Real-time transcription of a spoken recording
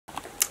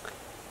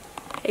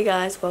Hey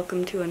guys,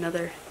 welcome to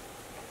another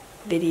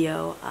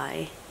video.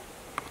 I'm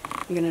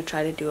gonna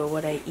try to do a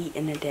what I eat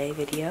in a day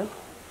video.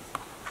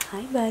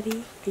 Hi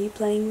buddy, are you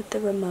playing with the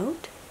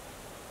remote?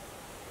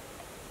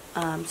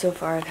 So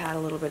far I've had a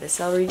little bit of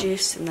celery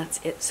juice and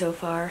that's it so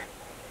far.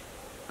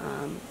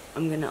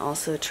 I'm gonna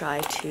also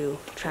try to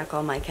track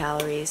all my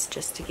calories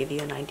just to give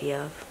you an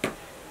idea of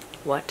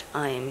what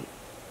I'm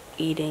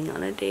eating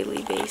on a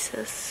daily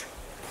basis,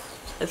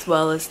 as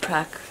well as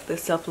track the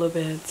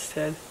supplements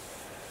and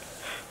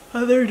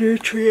other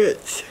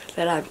nutrients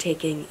that I'm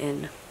taking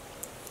in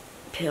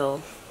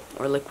pill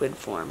or liquid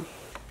form.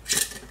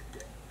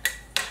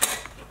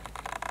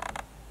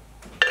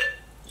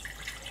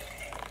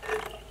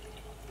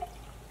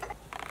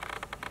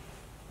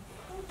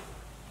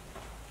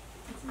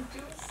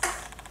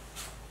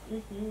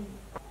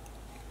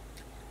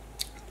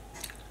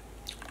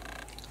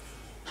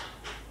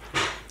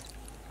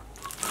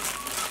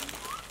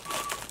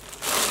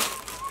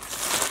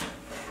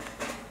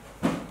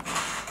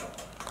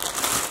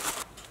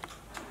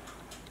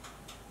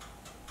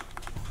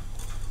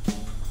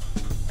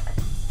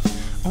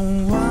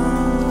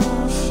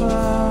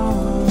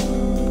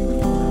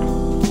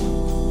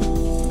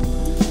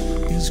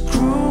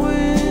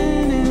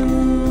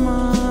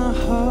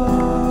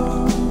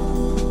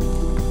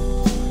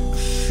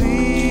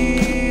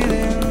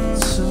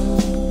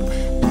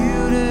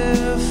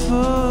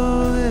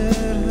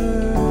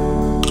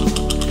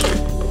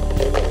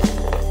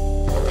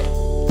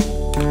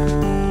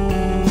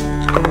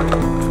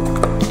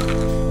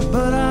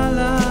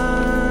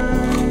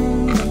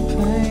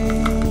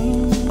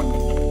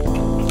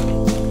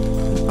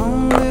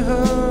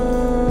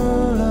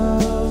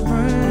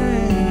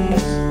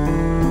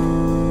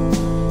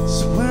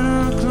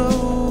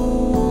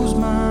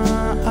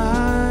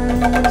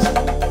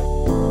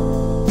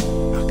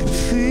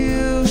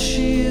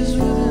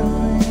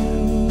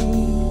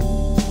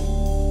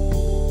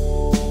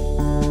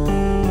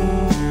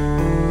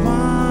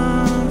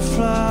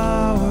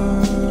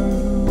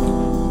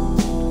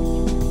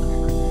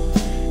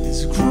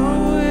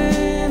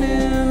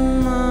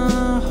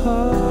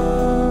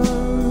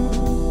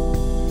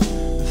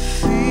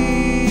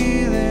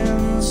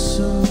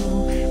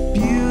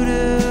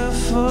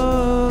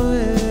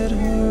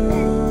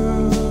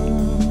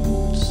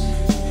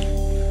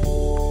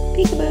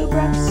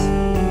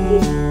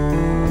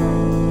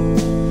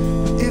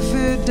 If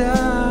it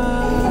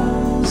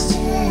dies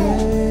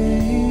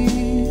today,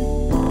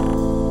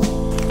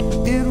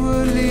 it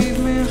would leave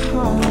me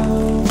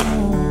hollow.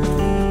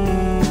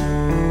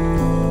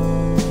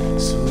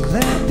 So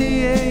let the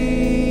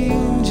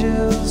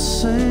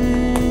angels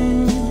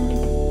sing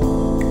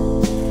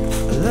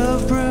a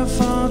love prayer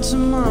for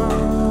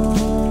tomorrow.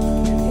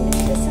 Finish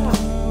this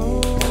off.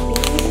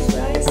 Beans,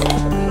 rice,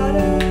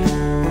 avocado.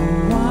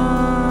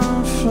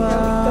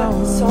 Got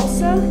the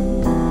salsa.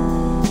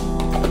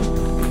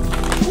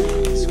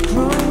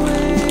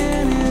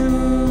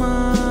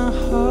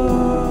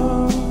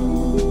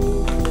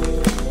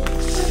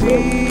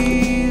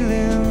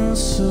 Feeling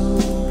so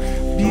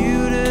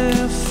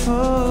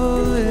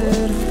beautiful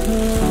it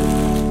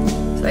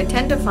hurts. So I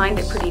tend to find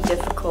it pretty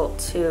difficult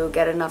to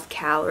get enough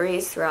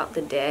calories throughout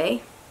the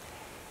day.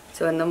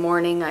 So in the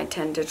morning I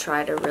tend to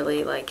try to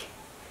really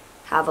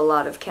have a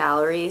lot of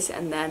calories,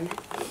 and then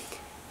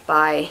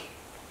by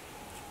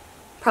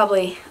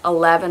probably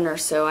 11 or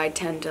so I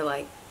tend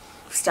to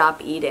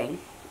stop eating,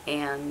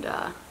 and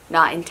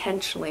not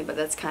intentionally, but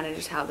that's kind of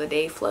just how the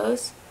day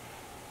flows.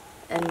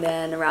 And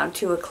then around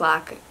 2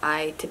 o'clock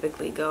I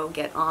typically go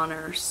get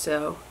Honor,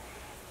 so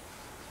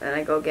then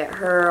I go get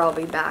her. I'll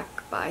be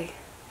back by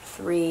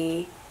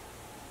 3,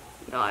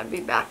 no, I'd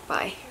be back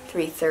by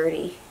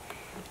 3:30,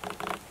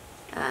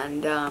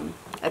 and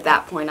at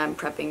that point I'm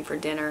prepping for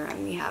dinner,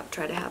 and we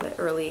try to have it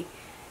early,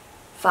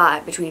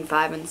 between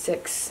 5 and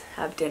 6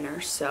 have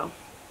dinner. So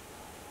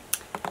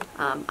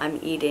I'm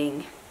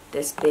eating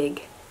this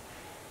big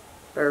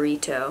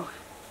burrito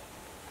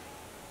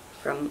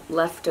from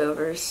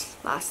leftovers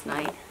last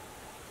night.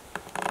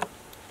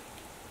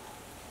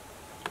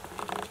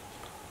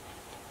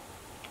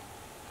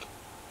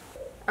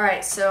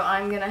 Alright, so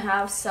I'm gonna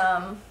have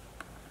some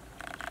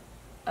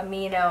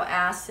amino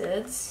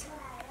acids.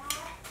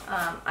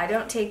 I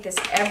don't take this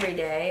every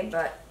day,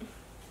 but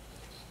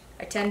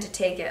I tend to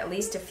take it at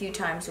least a few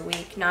times a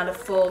week. Not a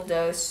full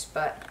dose,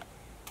 but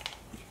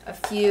a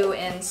few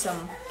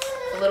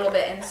a little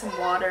bit in some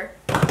water.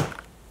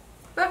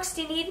 Brooks,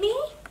 do you need me?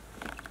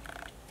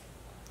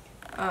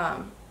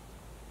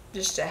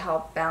 Just to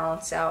help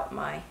balance out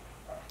my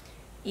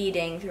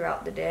eating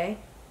throughout the day.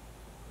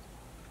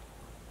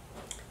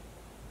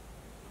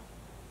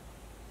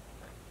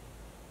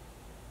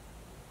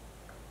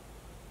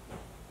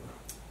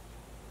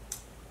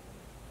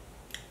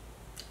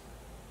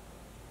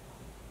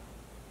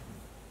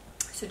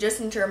 So just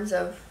in terms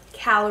of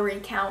calorie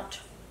count,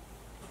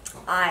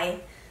 I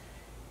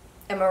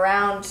am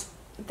around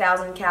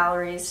 1,000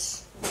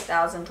 calories,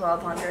 1,000,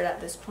 1,200 at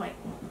this point.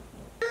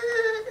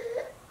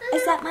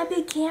 Is that my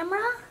big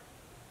camera?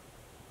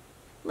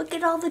 Look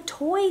at all the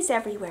toys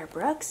everywhere,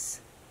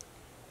 Brooks.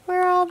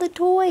 Where are all the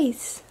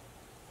toys?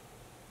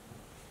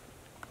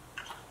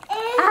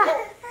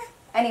 Ah!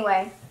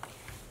 Anyway,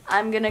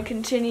 I'm gonna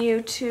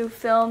continue to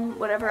film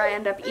whatever I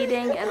end up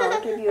eating, and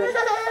I'll give you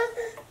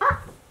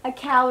a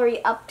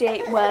calorie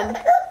update when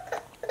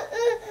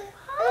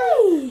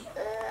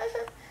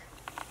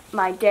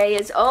my day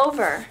is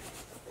over.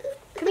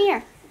 Come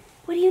here.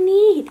 What do you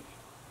need?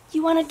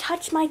 You want to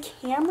touch my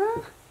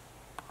camera?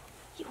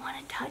 You want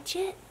to touch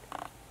it?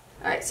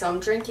 Alright, so I'm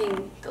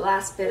drinking the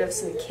last bit of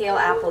some kale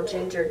apple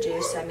ginger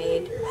juice I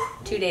made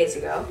 2 days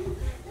ago.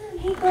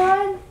 Hey,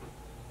 bud.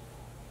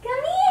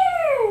 Come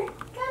here.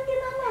 Come to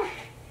Mama.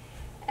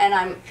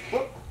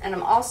 And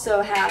I'm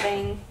also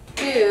having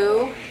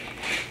 2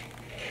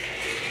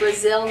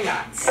 Brazil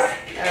nuts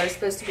that are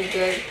supposed to be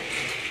good,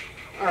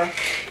 or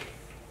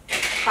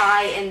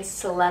high in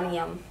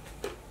selenium.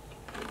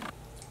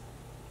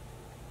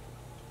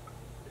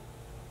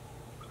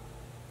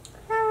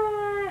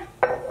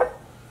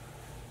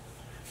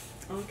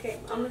 Okay,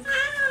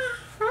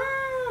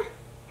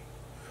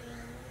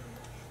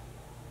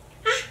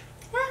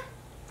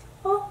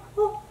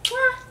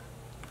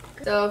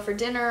 So for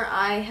dinner,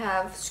 I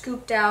have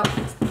scooped out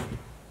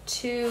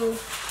 2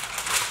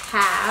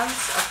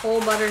 halves, a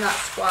whole butternut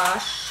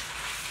squash,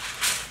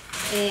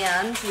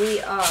 and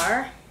we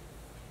are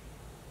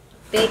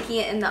baking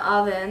it in the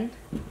oven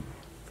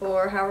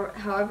for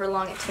however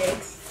long it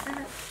takes.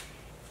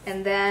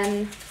 And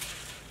then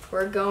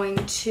we're going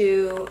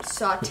to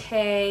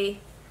saute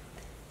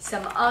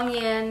some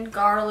onion,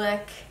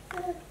 garlic,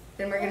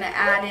 then we're going to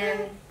add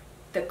in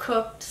the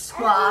cooked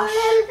squash,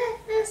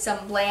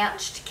 some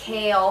blanched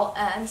kale,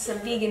 and some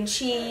vegan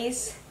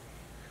cheese,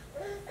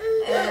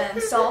 and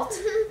salt.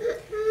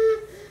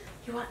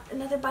 You want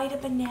another bite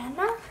of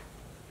banana?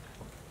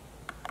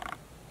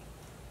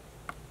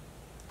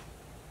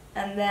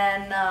 And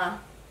then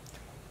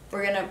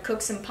we're going to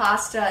cook some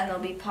pasta, and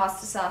there'll be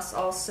pasta sauce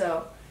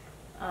also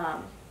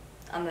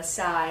on the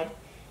side.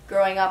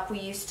 Growing up, we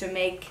used to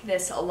make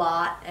this a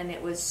lot, and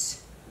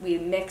we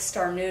mixed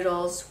our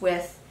noodles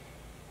with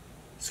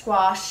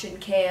squash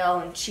and kale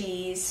and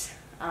cheese,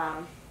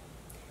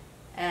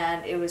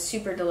 and it was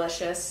super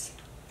delicious.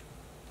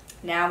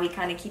 Now we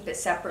kind of keep it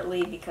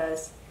separately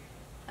because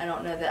I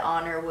don't know that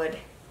Honor would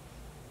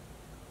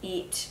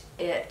eat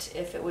it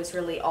if it was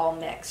really all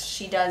mixed.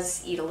 She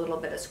does eat a little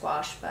bit of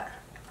squash, but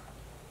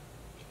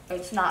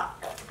it's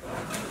not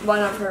one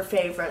of her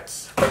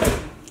favorites.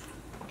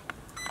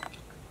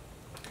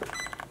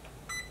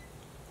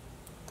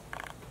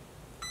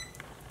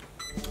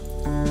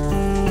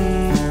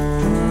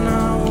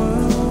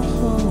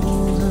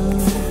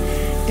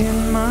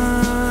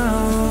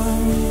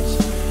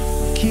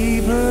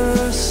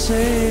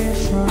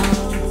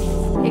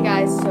 Hey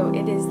guys, so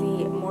it is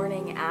the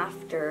morning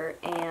after,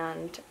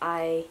 and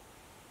I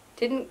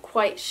didn't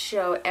quite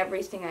show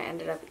everything I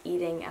ended up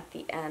eating at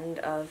the end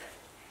of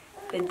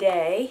the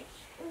day,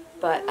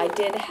 but I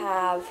did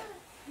have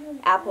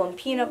apple and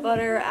peanut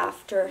butter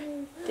after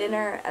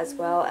dinner, as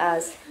well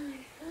as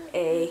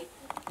a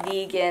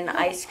vegan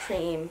ice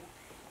cream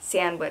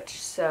sandwich.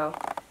 So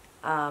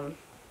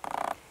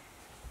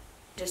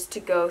just to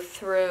go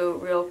through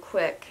real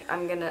quick,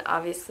 I'm going to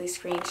obviously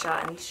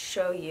screenshot and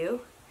show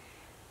you,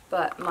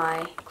 but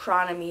my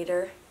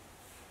chronometer,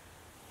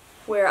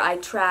 where I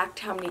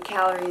tracked how many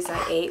calories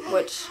I ate,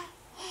 which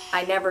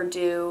I never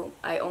do.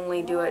 I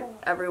only do it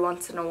every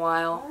once in a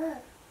while.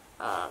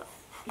 I've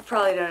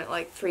probably done it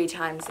like 3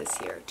 times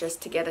this year,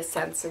 just to get a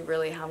sense of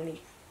really how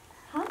many...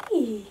 Hi,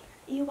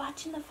 are you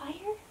watching the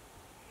fire?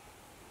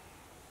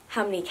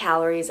 How many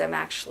calories I'm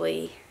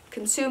actually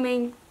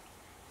consuming,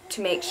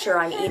 to make sure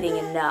I'm eating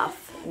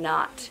enough,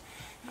 not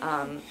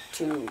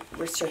to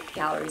restrict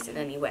calories in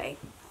any way.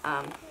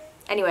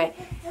 Anyway,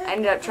 I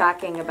ended up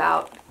tracking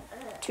about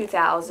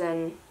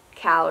 2,000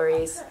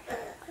 calories.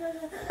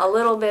 A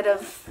little bit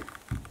of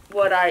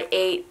what I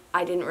ate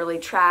I didn't really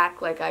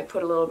track, like I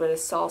put a little bit of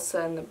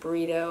salsa in the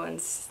burrito and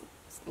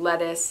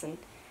lettuce and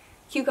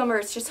cucumber.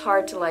 It's just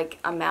hard to like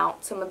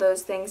amount some of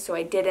those things, so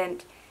I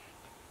didn't.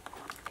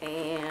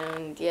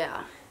 And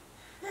yeah.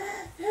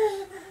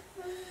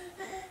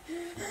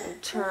 In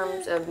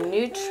terms of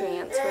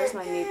nutrients, where's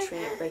my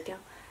nutrient breakdown?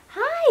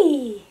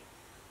 Hi!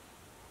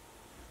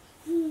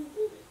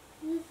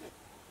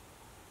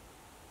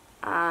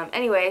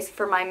 Anyways,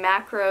 for my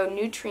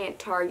macronutrient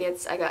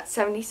targets, I got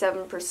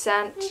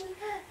 77%,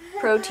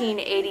 protein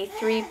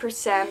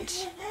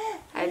 83%,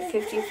 I had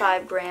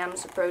 55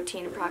 grams of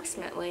protein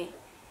approximately.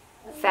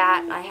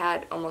 Fat, I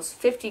had almost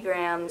 50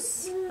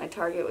 grams, my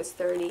target was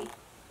 30.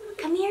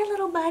 Come here,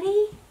 little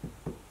buddy.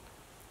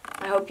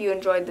 I hope you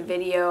enjoyed the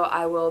video.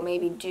 I will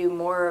maybe do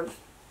more of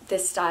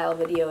this style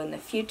video in the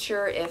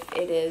future if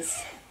it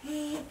is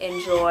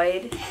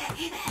enjoyed.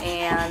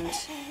 And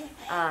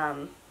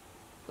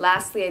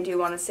lastly, I do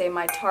want to say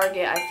my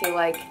target, I feel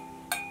like,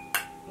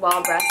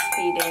 while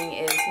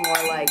breastfeeding, is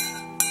more like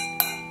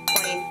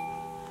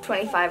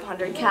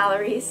 2,500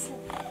 calories,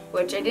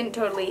 which I didn't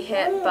totally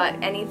hit,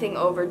 but anything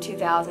over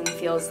 2,000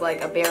 feels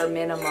like a bare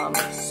minimum.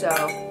 So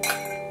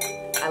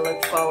I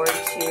look forward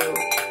to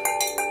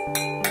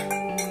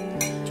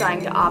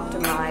trying to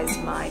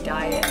optimize my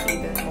diet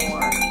even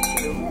more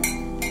to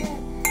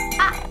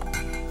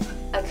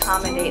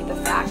accommodate the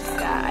fact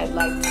that I'd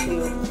like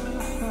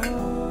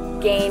to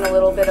gain a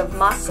little bit of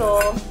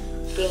muscle,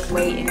 gain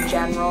weight in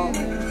general.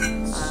 Sitting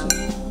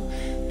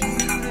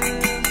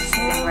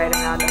right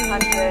around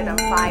 100. I'm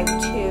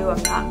 5'2".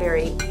 I'm not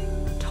very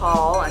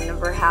tall. I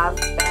never have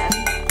been.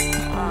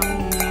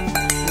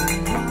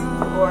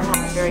 Or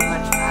have very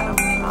much fat on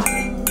my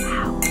body.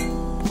 Wow.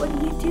 What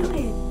are you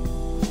doing?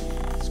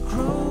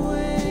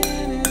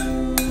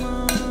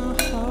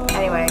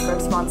 Anyway,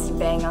 Brooks wants to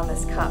bang on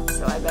this cup,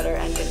 so I better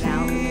end it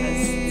now because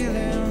it's going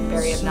to be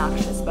very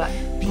obnoxious. But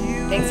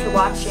thanks for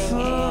watching,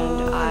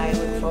 and I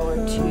look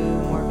forward to